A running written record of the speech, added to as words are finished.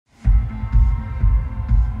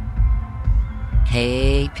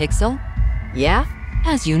Hey, Pixel. Yeah?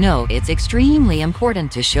 As you know, it's extremely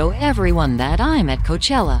important to show everyone that I'm at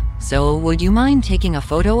Coachella. So would you mind taking a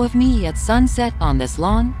photo of me at sunset on this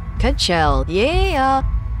lawn? Coachella, yeah.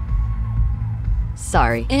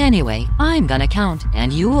 Sorry. Anyway, I'm gonna count,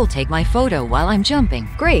 and you will take my photo while I'm jumping.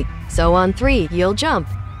 Great. So on 3, you'll jump.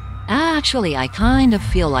 Actually, I kind of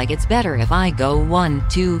feel like it's better if I go 1,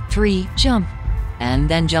 2, 3, jump, and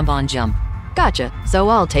then jump on jump. Gotcha. So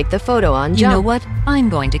I'll take the photo on jump. You know what? I'm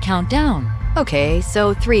going to count down. Okay,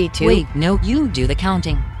 so 3, 2... Wait, no, you do the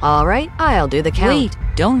counting. Alright, I'll do the count. Wait,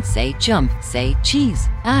 don't say jump, say cheese.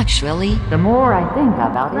 Actually, the more I think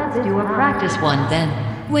about it, let's do a practice one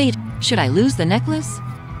then. Wait, should I lose the necklace?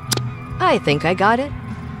 I think I got it.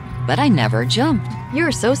 But I never jumped.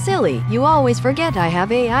 You're so silly. You always forget I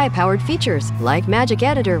have AI-powered features, like Magic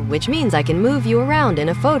Editor, which means I can move you around in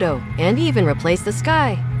a photo, and even replace the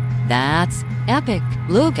sky. That's epic.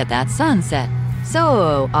 Look at that sunset.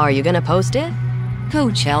 So, are you gonna post it?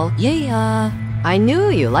 Coachella, yeah. I knew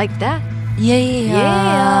you liked that.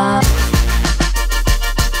 Yeah.